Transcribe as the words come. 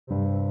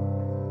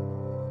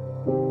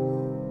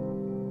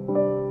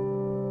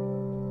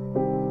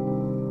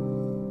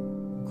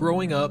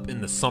Growing up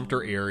in the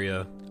Sumter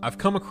area, I've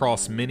come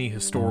across many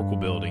historical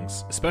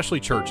buildings,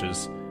 especially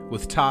churches,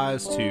 with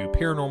ties to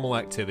paranormal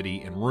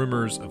activity and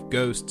rumors of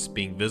ghosts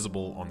being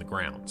visible on the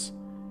grounds.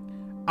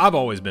 I've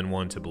always been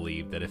one to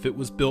believe that if it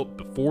was built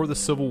before the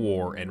Civil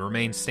War and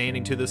remains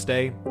standing to this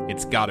day,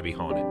 it's gotta be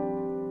haunted.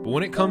 But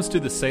when it comes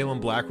to the Salem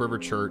Black River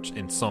Church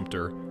in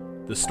Sumter,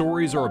 the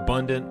stories are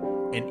abundant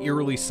and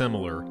eerily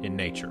similar in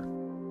nature.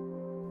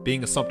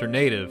 Being a Sumter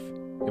native,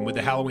 and with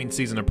the Halloween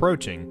season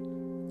approaching,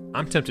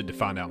 I'm tempted to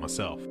find out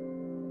myself.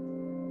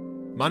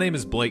 My name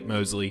is Blake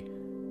Mosley,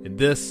 and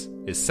this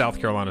is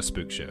South Carolina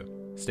Spook Show.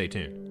 Stay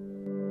tuned.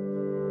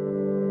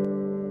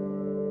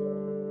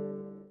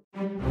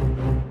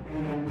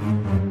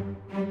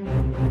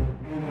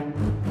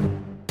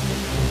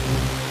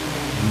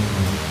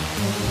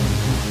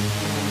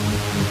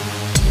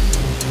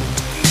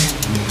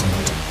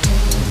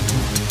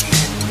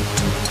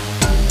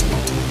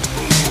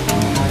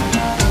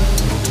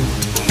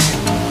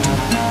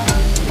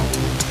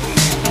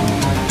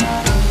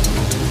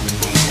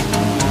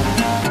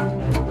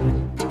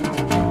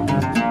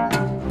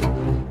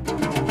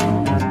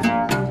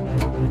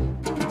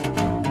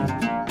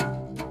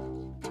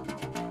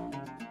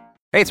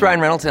 Hey, it's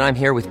Ryan Reynolds, and I'm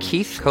here with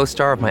Keith,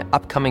 co-star of my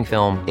upcoming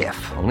film,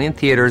 If, only in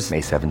theaters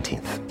May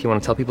 17th. Do you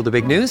want to tell people the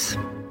big news?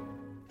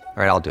 All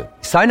right, I'll do it.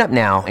 Sign up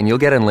now and you'll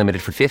get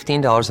unlimited for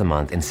 $15 a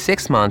month and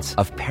 6 months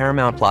of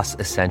Paramount Plus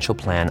Essential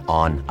Plan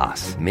on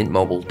us.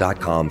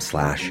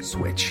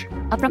 MintMobile.com/switch.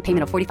 Upfront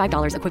payment of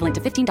 $45 equivalent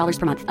to $15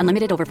 per month.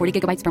 Unlimited over 40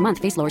 gigabytes per month.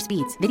 Face lower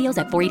speeds. Videos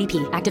at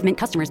 480p. Active Mint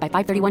customers by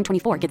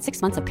 531.24 get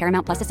 6 months of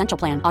Paramount Plus Essential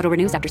Plan. Auto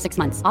renews after 6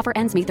 months. Offer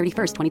ends May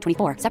 31st,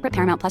 2024. Separate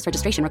Paramount Plus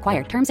registration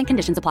required. Terms and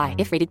conditions apply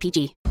if rated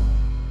PG.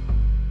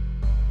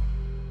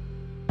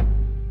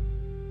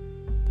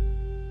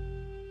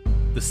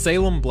 The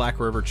Salem Black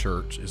River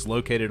Church is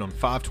located on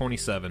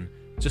 527,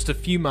 just a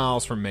few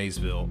miles from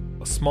Maysville,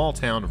 a small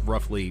town of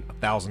roughly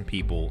 1,000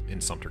 people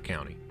in Sumter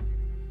County.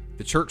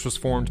 The church was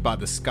formed by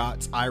the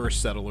Scots-Irish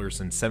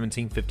settlers in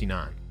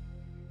 1759.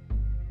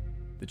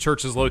 The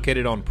church is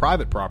located on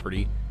private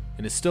property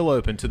and is still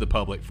open to the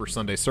public for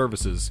Sunday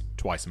services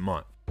twice a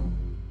month.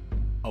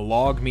 A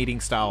log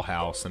meeting-style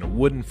house and a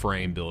wooden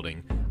frame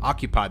building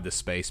occupied this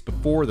space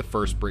before the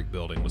first brick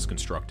building was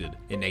constructed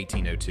in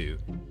 1802,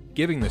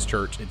 giving this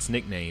church its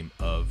nickname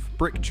of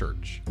Brick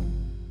Church.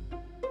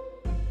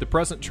 The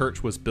present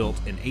church was built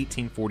in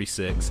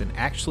 1846 and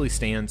actually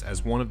stands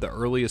as one of the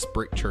earliest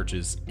brick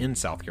churches in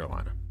South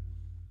Carolina.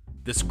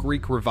 This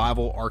Greek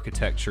revival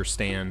architecture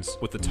stands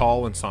with a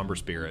tall and somber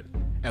spirit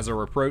as a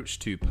reproach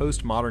to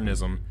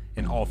postmodernism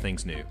and all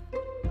things new.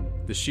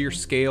 The sheer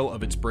scale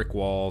of its brick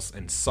walls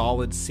and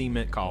solid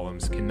cement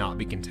columns cannot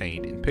be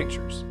contained in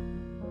pictures.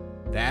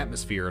 The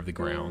atmosphere of the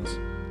grounds,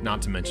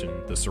 not to mention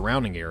the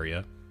surrounding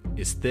area,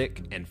 is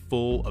thick and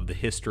full of the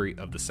history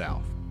of the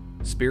South.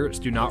 Spirits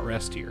do not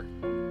rest here,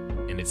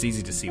 and it's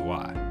easy to see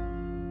why.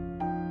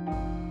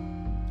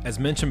 As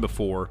mentioned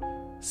before,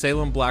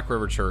 Salem Black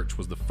River Church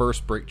was the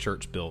first brick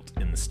church built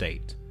in the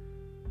state.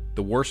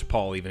 The worship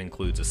hall even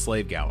includes a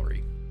slave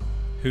gallery.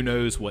 Who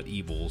knows what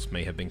evils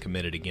may have been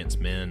committed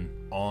against men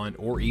on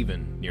or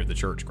even near the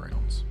church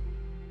grounds.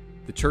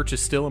 The church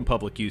is still in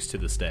public use to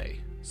this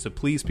day, so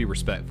please be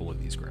respectful of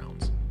these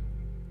grounds.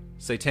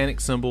 Satanic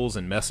symbols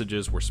and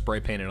messages were spray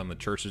painted on the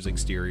church's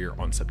exterior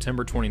on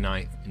September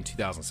 29th in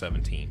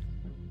 2017.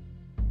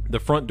 The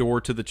front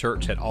door to the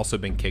church had also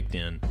been kicked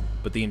in,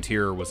 but the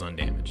interior was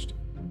undamaged.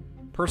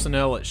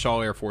 Personnel at Shaw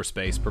Air Force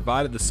Base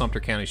provided the Sumter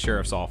County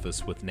Sheriff's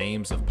Office with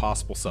names of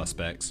possible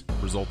suspects,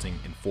 resulting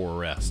in 4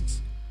 arrests.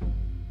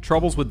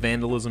 Troubles with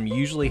vandalism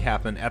usually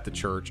happen at the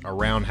church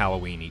around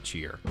Halloween each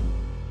year.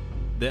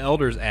 The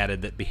elders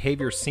added that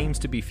behavior seems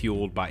to be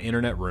fueled by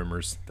internet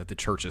rumors that the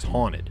church is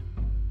haunted.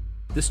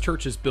 This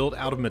church is built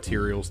out of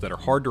materials that are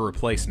hard to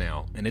replace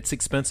now, and it's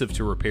expensive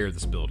to repair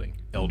this building,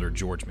 Elder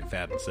George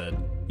McFadden said.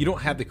 You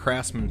don't have the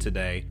craftsmen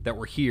today that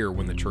were here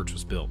when the church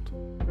was built.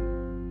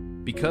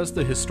 Because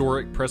the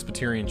historic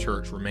Presbyterian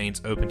church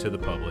remains open to the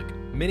public,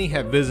 many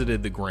have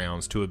visited the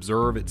grounds to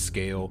observe its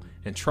scale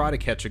and try to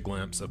catch a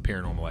glimpse of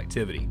paranormal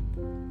activity.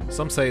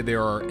 Some say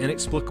there are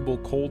inexplicable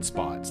cold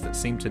spots that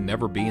seem to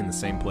never be in the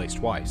same place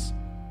twice.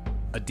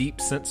 A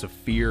deep sense of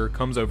fear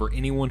comes over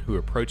anyone who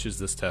approaches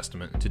this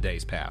testament to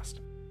days past.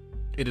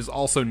 It is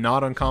also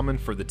not uncommon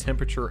for the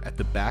temperature at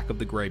the back of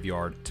the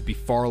graveyard to be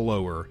far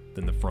lower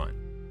than the front.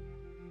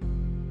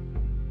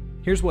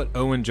 Here's what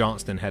Owen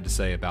Johnston had to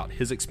say about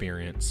his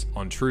experience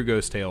on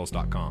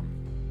TrueGhostTales.com.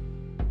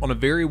 On a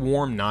very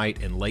warm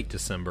night in late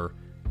December,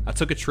 I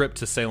took a trip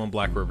to Salem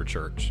Black River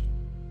Church.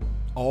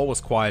 All was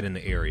quiet in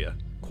the area,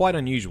 quite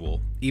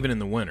unusual, even in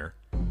the winter.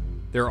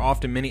 There are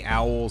often many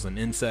owls and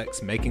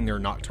insects making their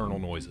nocturnal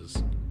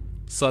noises.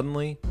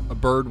 Suddenly, a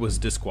bird was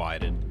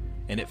disquieted,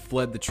 and it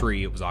fled the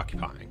tree it was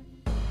occupying.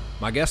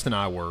 My guest and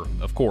I were,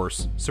 of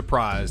course,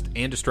 surprised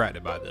and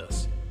distracted by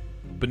this,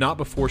 but not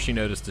before she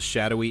noticed the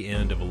shadowy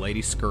end of a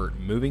lady's skirt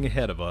moving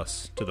ahead of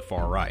us to the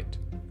far right.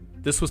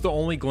 This was the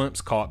only glimpse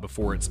caught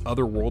before its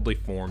otherworldly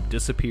form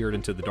disappeared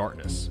into the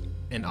darkness,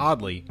 and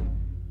oddly,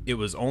 It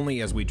was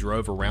only as we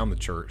drove around the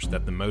church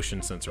that the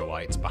motion sensor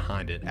lights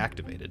behind it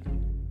activated.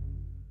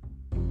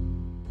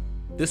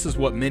 This is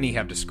what many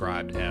have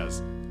described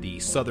as the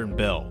Southern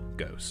Belle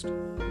ghost.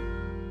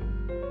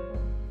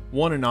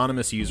 One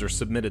anonymous user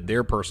submitted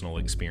their personal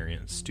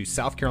experience to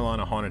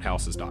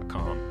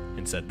SouthCarolinaHauntedHouses.com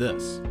and said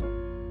this: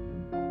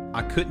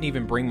 "I couldn't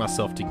even bring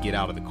myself to get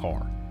out of the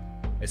car.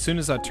 As soon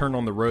as I turned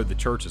on the road the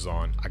church is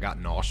on, I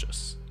got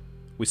nauseous.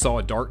 We saw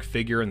a dark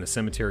figure in the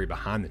cemetery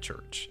behind the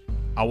church.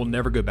 I will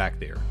never go back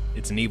there.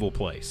 It's an evil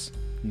place.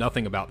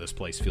 Nothing about this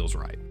place feels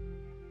right."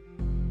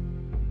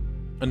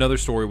 Another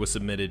story was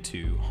submitted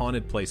to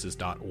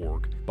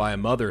hauntedplaces.org by a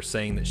mother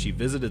saying that she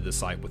visited the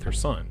site with her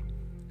son.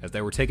 As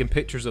they were taking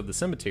pictures of the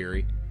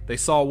cemetery, they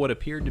saw what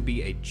appeared to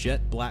be a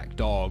jet black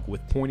dog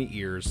with pointy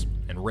ears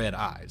and red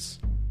eyes.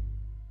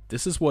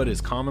 This is what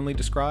is commonly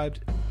described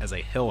as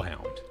a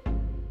hellhound.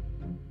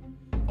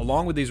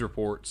 Along with these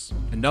reports,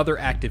 another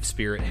active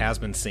spirit has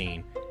been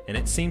seen, and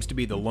it seems to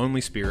be the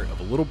lonely spirit of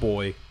a little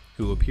boy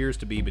who appears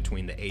to be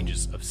between the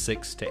ages of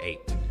 6 to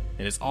 8,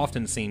 and is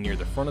often seen near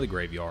the front of the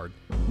graveyard,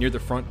 near the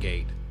front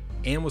gate,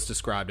 and was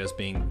described as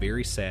being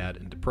very sad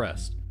and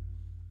depressed.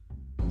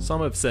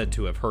 Some have said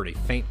to have heard a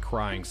faint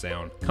crying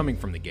sound coming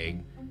from the gate,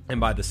 and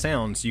by the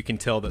sounds you can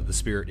tell that the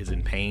spirit is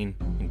in pain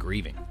and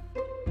grieving.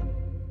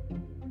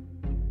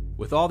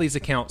 With all these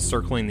accounts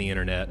circling the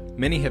internet,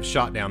 many have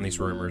shot down these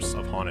rumors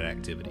of haunted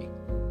activity.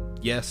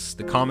 Yes,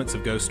 the comments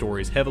of ghost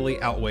stories heavily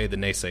outweigh the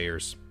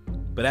naysayers,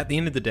 but at the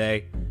end of the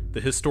day,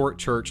 the historic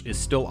church is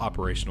still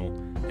operational,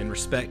 and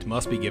respect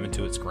must be given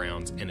to its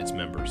grounds and its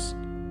members.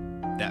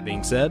 That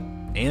being said,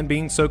 and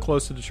being so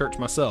close to the church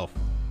myself,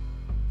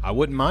 I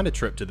wouldn't mind a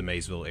trip to the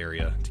Maysville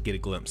area to get a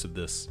glimpse of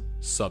this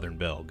Southern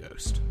Belle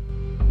ghost.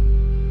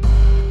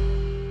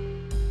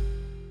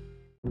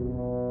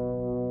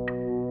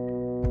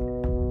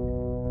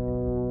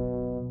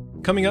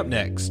 Coming up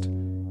next,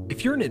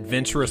 if you're an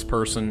adventurous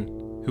person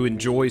who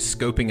enjoys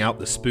scoping out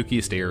the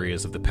spookiest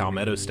areas of the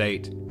Palmetto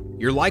State,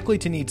 you're likely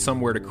to need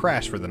somewhere to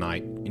crash for the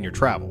night in your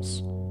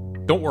travels.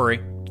 Don't worry,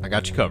 I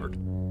got you covered.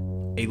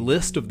 A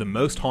list of the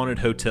most haunted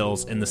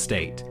hotels in the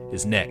state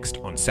is next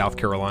on South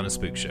Carolina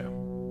Spook Show.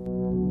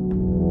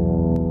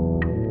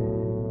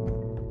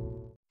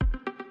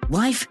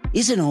 Life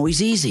isn't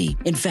always easy.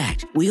 In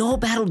fact, we all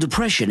battle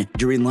depression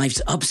during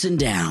life's ups and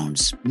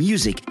downs.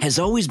 Music has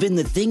always been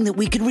the thing that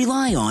we can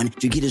rely on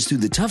to get us through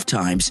the tough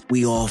times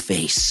we all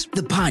face.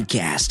 The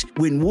podcast,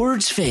 When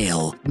Words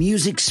Fail,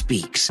 Music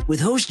Speaks, with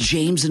hosts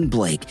James and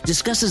Blake,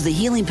 discusses the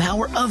healing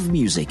power of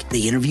music.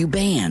 They interview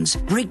bands,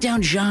 break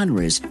down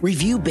genres,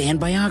 review band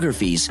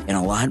biographies, and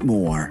a lot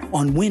more.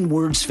 On When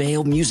Words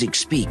Fail, Music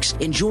Speaks,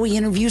 enjoy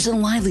interviews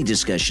and lively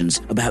discussions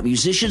about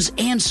musicians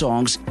and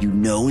songs you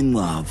know and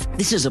love.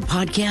 This is a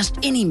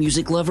podcast any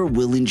music lover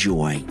will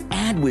enjoy.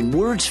 Add When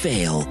Words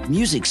Fail,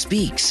 Music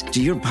Speaks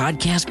to your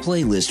podcast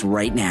playlist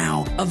right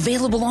now.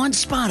 Available on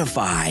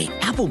Spotify,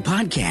 Apple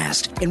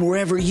Podcast, and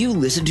wherever you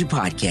listen to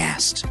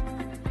podcasts.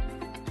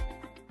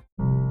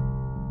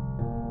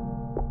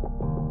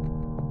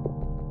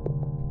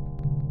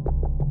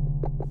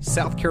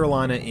 South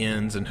Carolina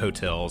inns and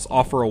hotels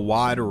offer a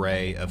wide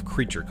array of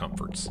creature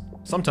comforts,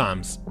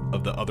 sometimes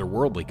of the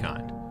otherworldly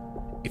kind.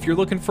 If you're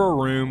looking for a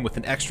room with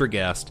an extra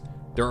guest,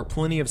 there are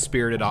plenty of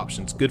spirited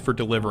options good for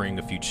delivering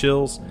a few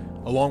chills,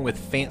 along with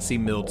fancy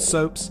milled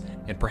soaps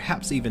and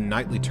perhaps even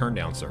nightly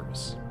turn-down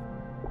service.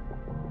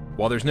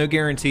 While there's no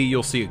guarantee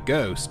you'll see a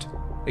ghost,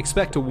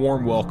 expect a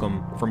warm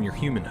welcome from your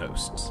human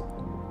hosts,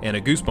 and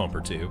a goosebump or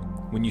two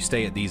when you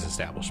stay at these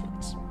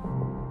establishments.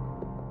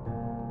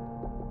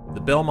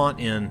 The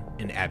Belmont Inn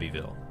in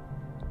Abbeville.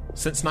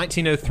 Since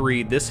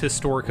 1903, this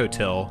historic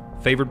hotel,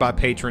 favored by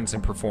patrons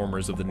and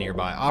performers of the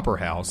nearby Opera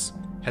House,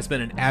 has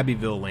been an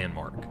Abbeville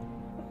landmark.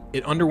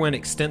 It underwent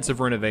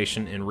extensive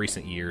renovation in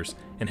recent years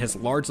and has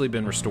largely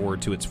been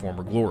restored to its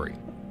former glory.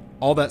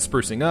 All that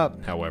sprucing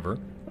up, however,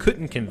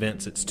 couldn't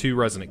convince its two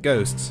resident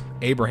ghosts,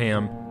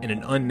 Abraham and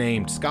an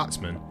unnamed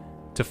Scotsman,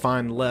 to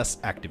find less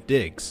active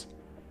digs.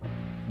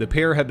 The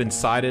pair have been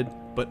sighted,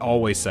 but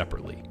always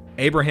separately.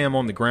 Abraham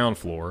on the ground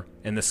floor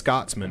and the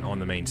Scotsman on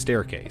the main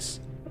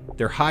staircase.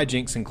 Their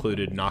hijinks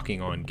included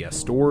knocking on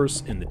guest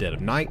doors in the dead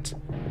of night,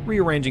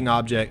 rearranging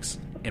objects,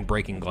 and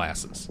breaking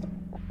glasses.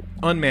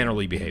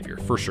 Unmannerly behavior,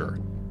 for sure,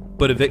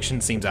 but eviction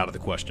seems out of the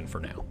question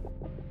for now.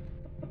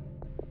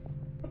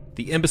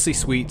 The Embassy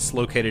Suites,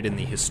 located in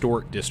the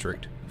historic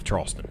district of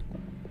Charleston.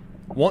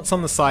 Once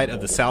on the site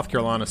of the South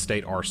Carolina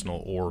State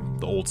Arsenal, or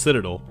the Old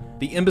Citadel,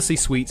 the Embassy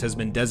Suites has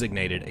been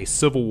designated a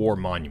Civil War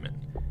monument,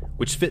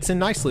 which fits in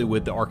nicely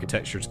with the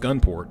architecture's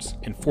gun ports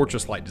and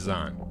fortress-like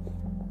design.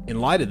 In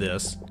light of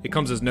this, it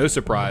comes as no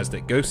surprise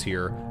that ghosts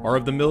here are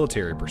of the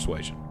military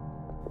persuasion.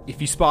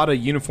 If you spot a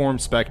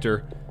uniformed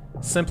specter,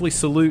 simply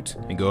salute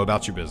and go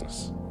about your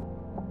business.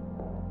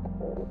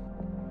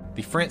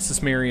 The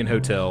Francis Marion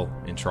Hotel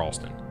in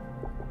Charleston.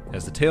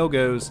 As the tale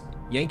goes,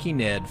 Yankee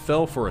Ned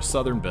fell for a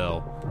Southern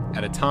belle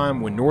at a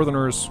time when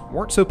Northerners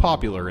weren't so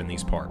popular in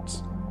these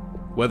parts.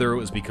 Whether it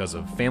was because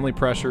of family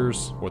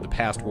pressures or the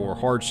past war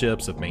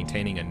hardships of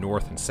maintaining a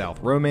North and South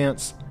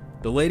romance,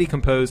 The lady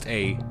composed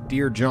a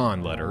Dear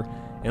John letter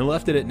and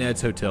left it at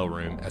Ned's hotel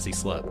room as he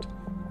slept.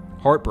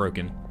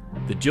 Heartbroken,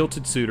 the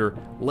jilted suitor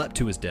leapt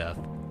to his death,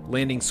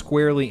 landing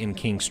squarely in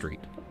King Street.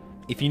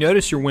 If you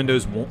notice your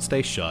windows won't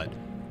stay shut,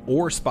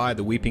 or spy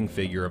the weeping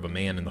figure of a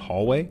man in the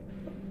hallway,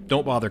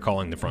 don't bother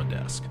calling the front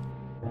desk.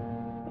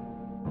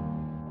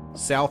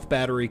 South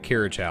Battery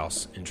Carriage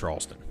House in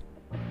Charleston.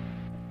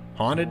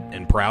 Haunted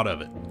and proud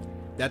of it.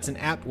 That's an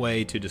apt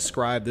way to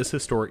describe this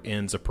historic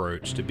inn's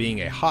approach to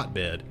being a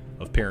hotbed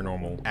of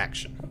paranormal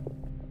action.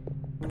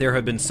 There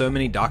have been so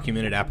many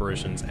documented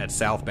apparitions at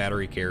South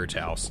Battery Carriage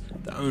House,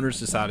 the owners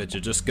decided to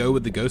just go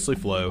with the ghostly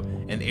flow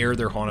and air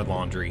their haunted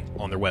laundry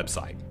on their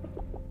website.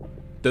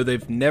 Though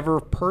they've never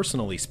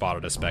personally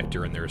spotted a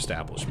specter in their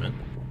establishment,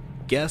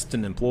 guests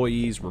and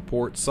employees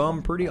report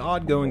some pretty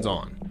odd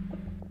goings-on.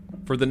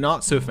 For the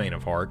not-so-faint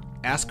of heart,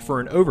 ask for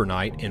an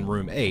overnight in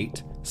Room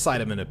 8,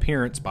 site of an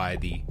appearance by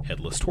the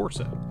Headless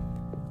Torso.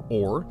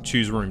 Or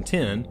choose Room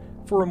 10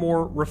 for a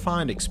more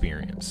refined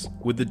experience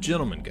with the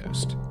Gentleman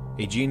Ghost,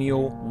 a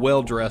genial,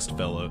 well-dressed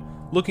fellow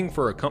looking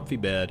for a comfy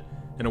bed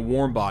and a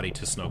warm body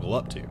to snuggle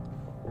up to.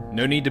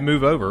 No need to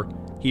move over,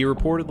 he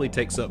reportedly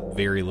takes up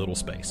very little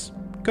space.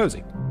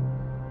 Cozy.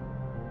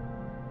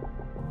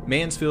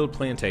 Mansfield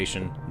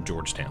Plantation,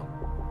 Georgetown.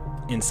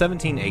 In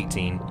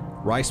 1718,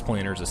 rice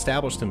planters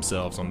established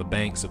themselves on the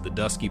banks of the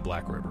dusky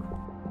Black River.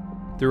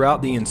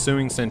 Throughout the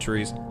ensuing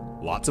centuries,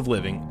 lots of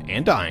living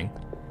and dying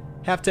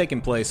have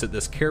taken place at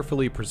this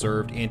carefully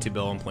preserved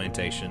antebellum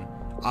plantation,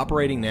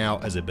 operating now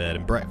as a bed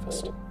and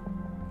breakfast.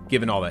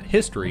 Given all that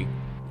history,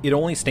 it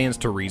only stands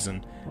to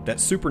reason that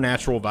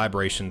supernatural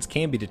vibrations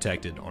can be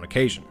detected on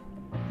occasion.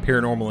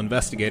 Paranormal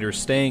investigators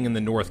staying in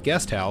the North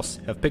Guest House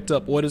have picked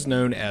up what is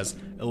known as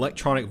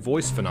electronic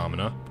voice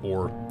phenomena,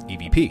 or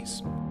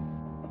EVPs.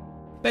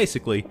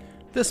 Basically,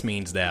 this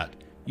means that,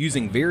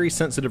 using very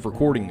sensitive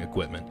recording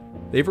equipment,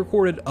 they've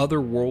recorded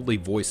otherworldly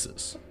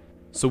voices.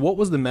 So what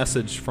was the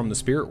message from the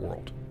spirit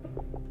world?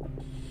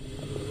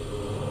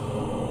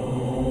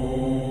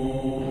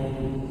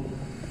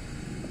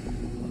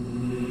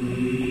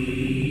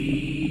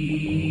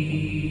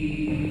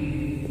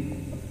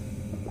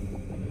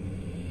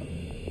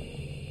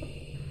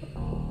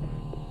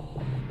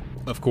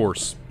 Of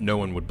course, no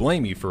one would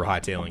blame you for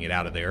hightailing it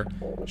out of there,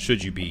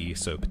 should you be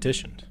so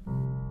petitioned.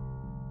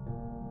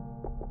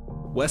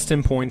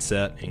 Westin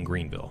Poinsett in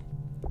Greenville.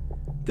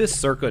 This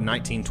circa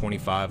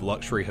 1925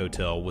 luxury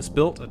hotel was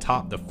built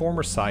atop the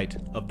former site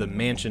of the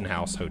Mansion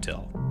House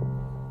Hotel.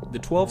 The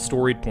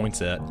 12-storied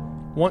Poinsett,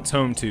 once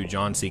home to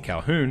John C.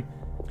 Calhoun,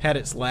 had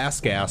its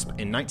last gasp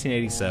in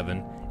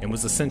 1987 and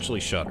was essentially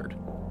shuttered.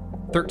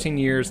 13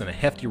 years and a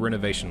hefty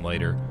renovation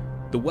later,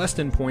 the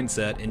Westin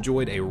Poinsett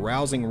enjoyed a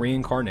rousing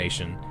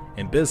reincarnation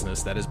and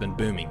business that has been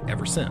booming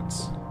ever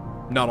since.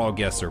 Not all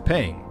guests are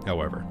paying,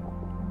 however.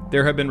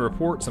 There have been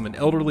reports of an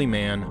elderly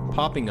man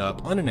popping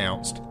up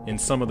unannounced in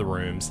some of the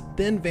rooms,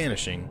 then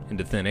vanishing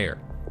into thin air.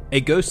 A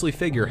ghostly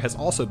figure has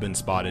also been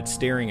spotted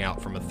staring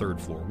out from a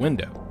third-floor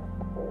window.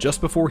 Just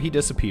before he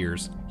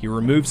disappears, he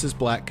removes his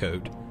black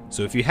coat,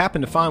 so if you happen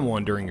to find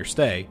one during your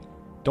stay,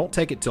 don't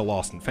take it till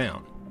lost and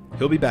found.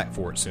 He'll be back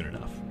for it soon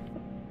enough.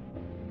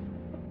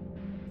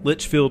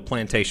 Litchfield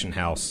Plantation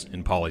House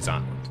in Pawleys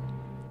Island.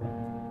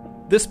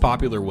 This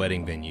popular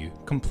wedding venue,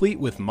 complete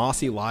with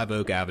mossy live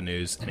oak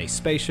avenues and a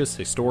spacious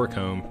historic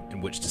home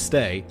in which to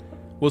stay,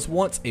 was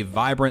once a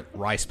vibrant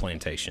rice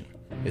plantation.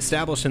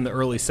 Established in the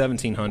early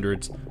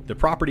 1700s, the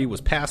property was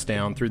passed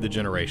down through the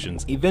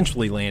generations,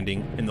 eventually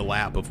landing in the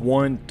lap of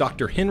one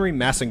Dr. Henry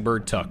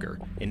Massingbird Tucker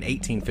in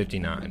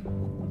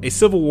 1859. A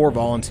Civil War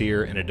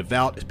volunteer and a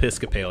devout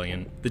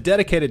Episcopalian, the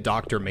dedicated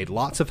doctor made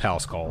lots of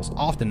house calls,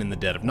 often in the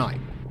dead of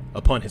night.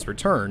 Upon his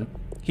return,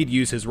 he'd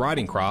use his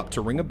riding crop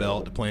to ring a bell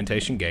at the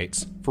plantation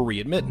gates for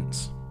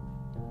readmittance.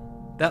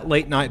 That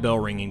late night bell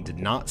ringing did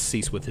not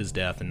cease with his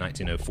death in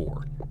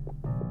 1904.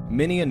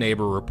 Many a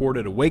neighbor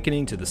reported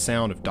awakening to the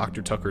sound of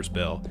Dr. Tucker's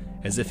bell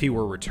as if he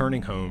were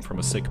returning home from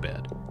a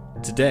sickbed.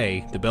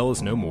 Today, the bell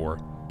is no more,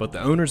 but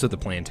the owners of the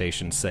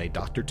plantation say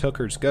Dr.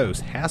 Tucker's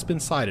ghost has been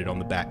sighted on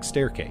the back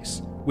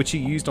staircase, which he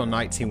used on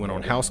nights he went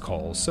on house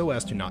calls so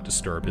as to not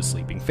disturb his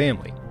sleeping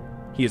family.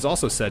 He is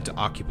also said to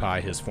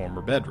occupy his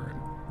former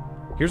bedroom.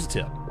 Here's a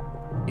tip.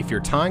 If you're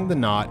tying the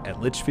knot at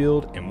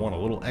Litchfield and want a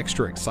little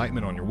extra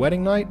excitement on your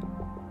wedding night,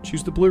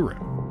 choose the Blue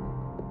Room.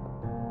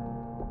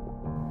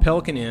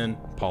 Pelican Inn,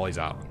 Pawleys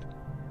Island.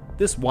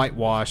 This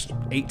whitewashed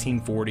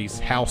 1840s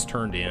house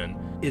turned inn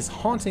is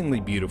hauntingly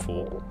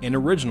beautiful and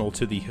original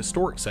to the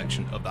historic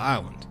section of the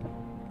island.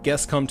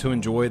 Guests come to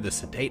enjoy the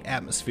sedate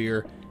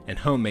atmosphere and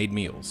homemade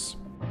meals.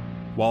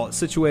 While it's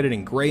situated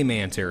in Gray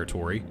Man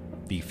territory,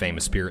 the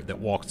famous spirit that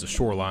walks the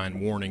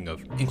shoreline warning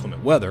of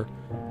inclement weather,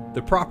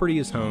 the property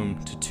is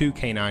home to two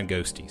canine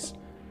ghosties,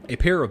 a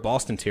pair of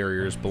Boston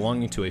Terriers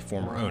belonging to a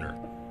former owner.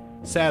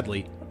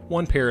 Sadly,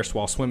 one perished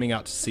while swimming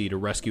out to sea to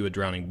rescue a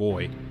drowning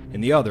boy,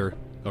 and the other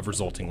of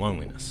resulting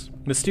loneliness.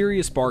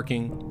 Mysterious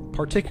barking,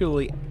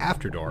 particularly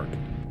after dark,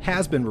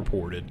 has been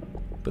reported,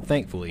 but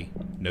thankfully,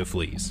 no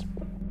fleas.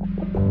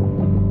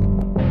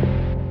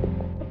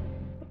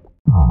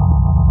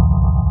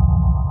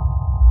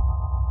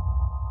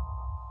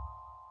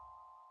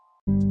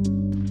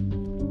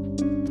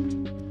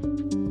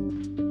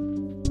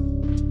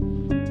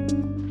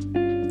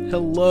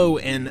 Hello,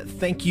 and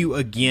thank you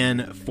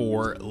again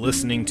for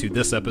listening to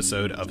this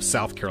episode of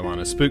South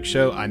Carolina Spook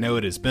Show. I know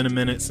it has been a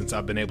minute since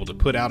I've been able to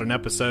put out an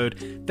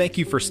episode. Thank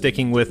you for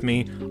sticking with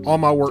me. All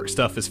my work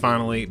stuff is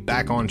finally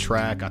back on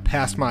track. I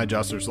passed my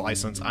adjuster's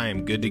license. I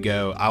am good to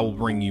go. I will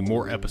bring you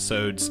more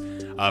episodes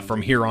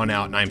from here on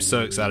out, and I'm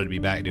so excited to be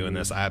back doing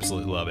this. I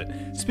absolutely love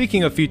it.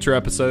 Speaking of future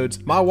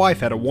episodes, my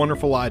wife had a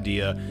wonderful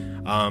idea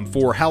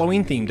for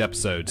Halloween-themed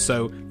episodes.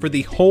 So for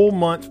the whole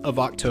month of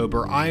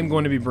October, I am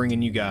going to be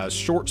bringing you guys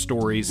short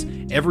stories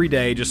every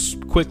day,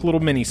 just quick little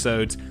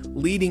mini-sodes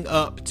leading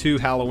up to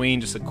Halloween,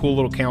 just a cool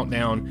little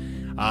countdown.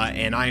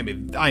 And I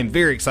am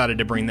very excited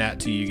to bring that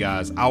to you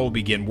guys. I will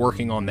begin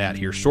working on that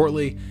here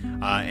shortly,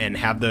 and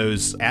have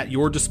those at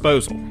your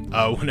disposal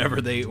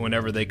whenever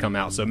they come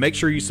out. So make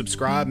sure you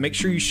subscribe. Make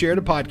sure you share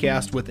the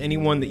podcast with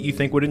anyone that you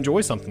think would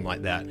enjoy something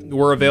like that.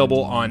 We're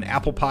available on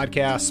Apple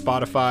Podcasts,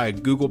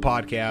 Spotify, Google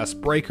Podcasts,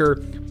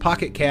 Breaker,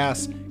 Pocket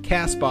Casts,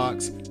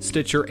 Castbox,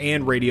 Stitcher,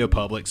 and Radio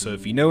Public. So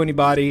if you know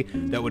anybody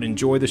that would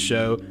enjoy the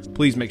show,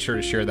 please make sure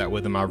to share that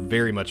with them. I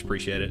very much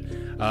appreciate it.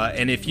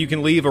 And if you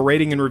can leave a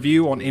rating and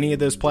review on any of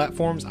those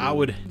platforms, I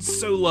would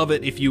so love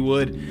it if you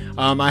would.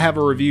 I have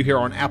a review here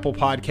on Apple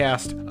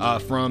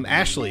Podcast from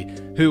Ashley,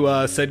 who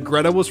said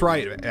Greta was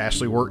right.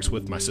 Ashley works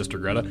with my sister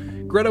Greta.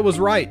 Greta was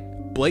right.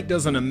 Blake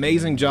does an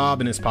amazing job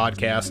in his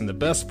podcast and the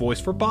best voice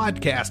for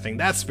podcasting.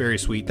 That's very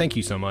sweet. Thank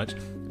you so much.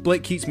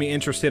 Blake keeps me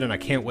interested, and I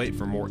can't wait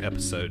for more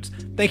episodes.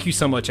 Thank you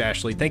so much,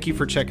 Ashley. Thank you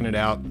for checking it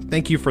out.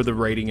 Thank you for the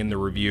rating and the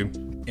review.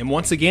 And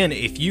once again,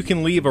 if you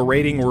can leave a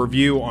rating or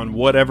review on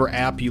whatever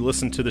app you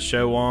listen to the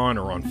show on,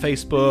 or on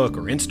Facebook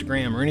or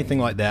Instagram or anything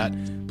like that,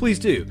 please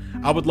do.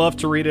 I would love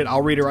to read it.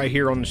 I'll read it right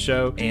here on the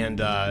show, and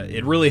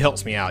it really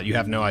helps me out. You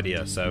have no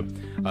idea. So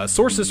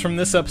sources from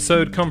this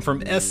episode come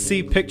from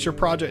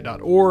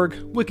scpictureproject.org,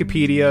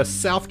 Wikipedia,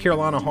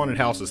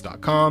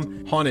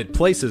 SouthCarolinaHauntedHouses.com,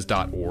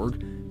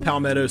 HauntedPlaces.org,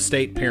 Palmetto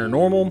State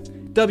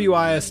Paranormal,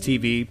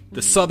 WIS-TV.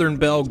 The Southern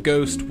Belle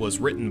Ghost was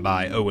written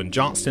by Owen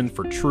Johnston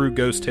for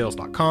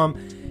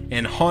TrueGhostTales.com,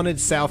 and Haunted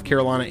South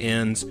Carolina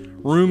Inns,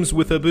 Rooms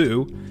with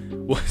Abu,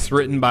 was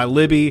written by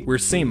Libby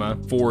Wirsima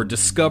for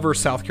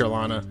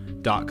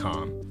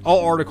DiscoverSouthCarolina.com.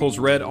 All articles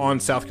read on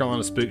South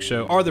Carolina Spook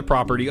Show are the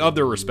property of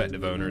their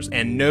respective owners,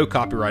 and no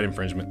copyright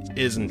infringement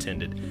is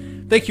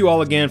intended. Thank you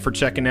all again for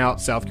checking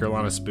out South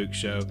Carolina Spook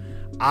Show.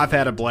 I've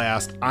had a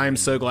blast. I'm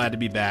so glad to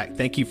be back.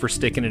 Thank you for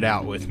sticking it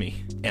out with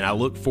me. And I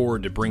look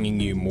forward to bringing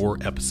you more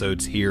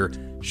episodes here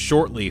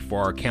shortly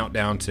for our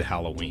countdown to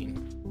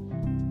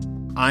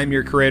Halloween. I'm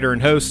your creator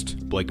and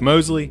host, Blake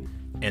Mosley,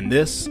 and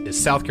this is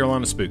South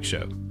Carolina Spook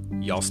Show.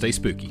 Y'all stay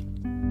spooky.